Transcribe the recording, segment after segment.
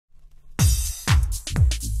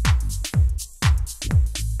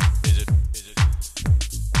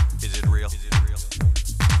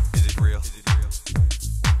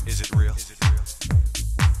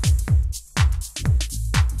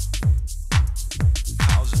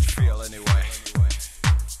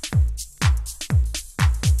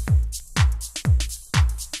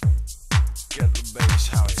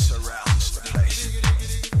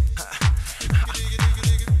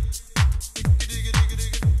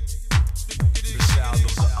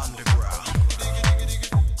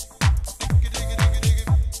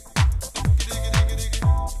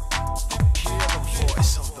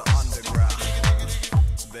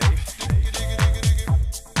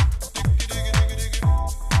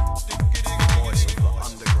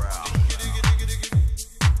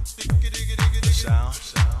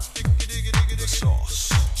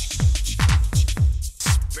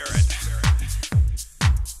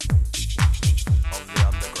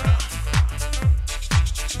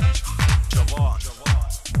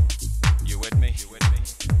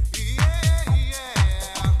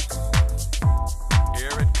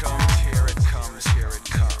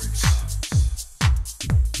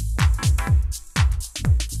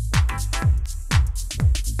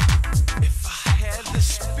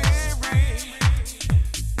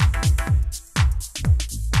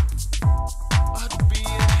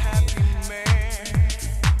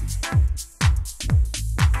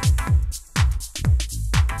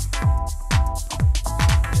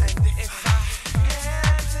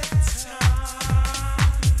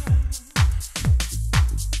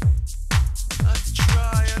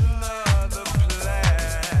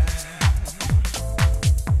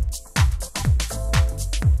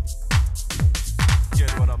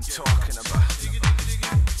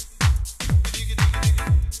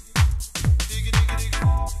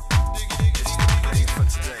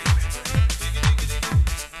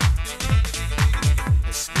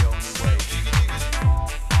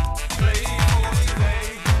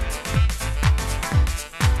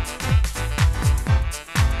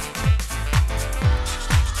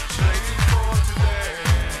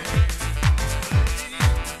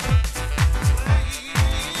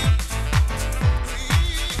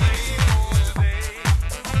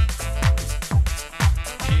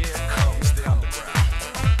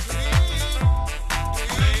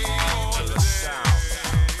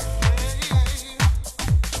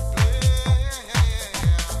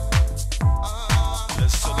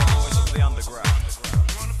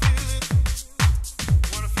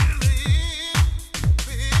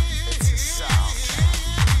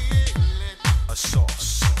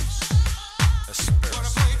sauce, a spirit.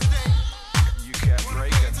 You can't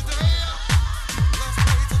break it.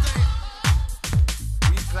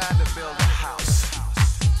 We plan to build a house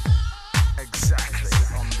exactly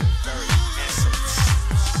on the very essence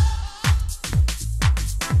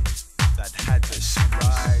that had this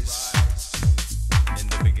rise in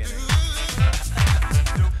the beginning.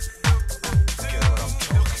 Get what I'm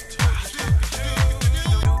talking about?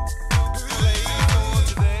 Play for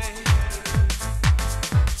today.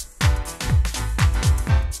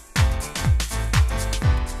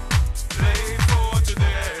 Play for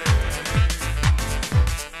today.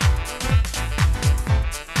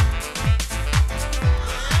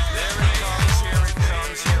 There it comes, here it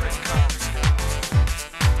comes, here it comes.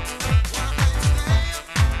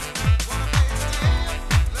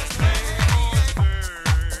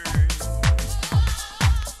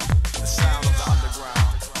 The sound of the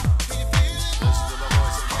underground. Listen to the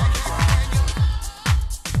voice of the underground.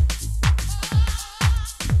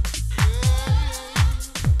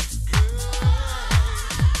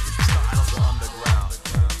 Style of the underground.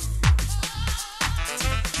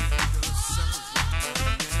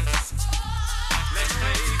 Let's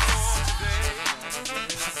play for today.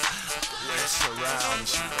 Where it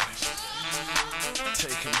surrounds you,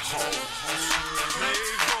 taking hold.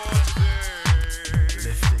 Play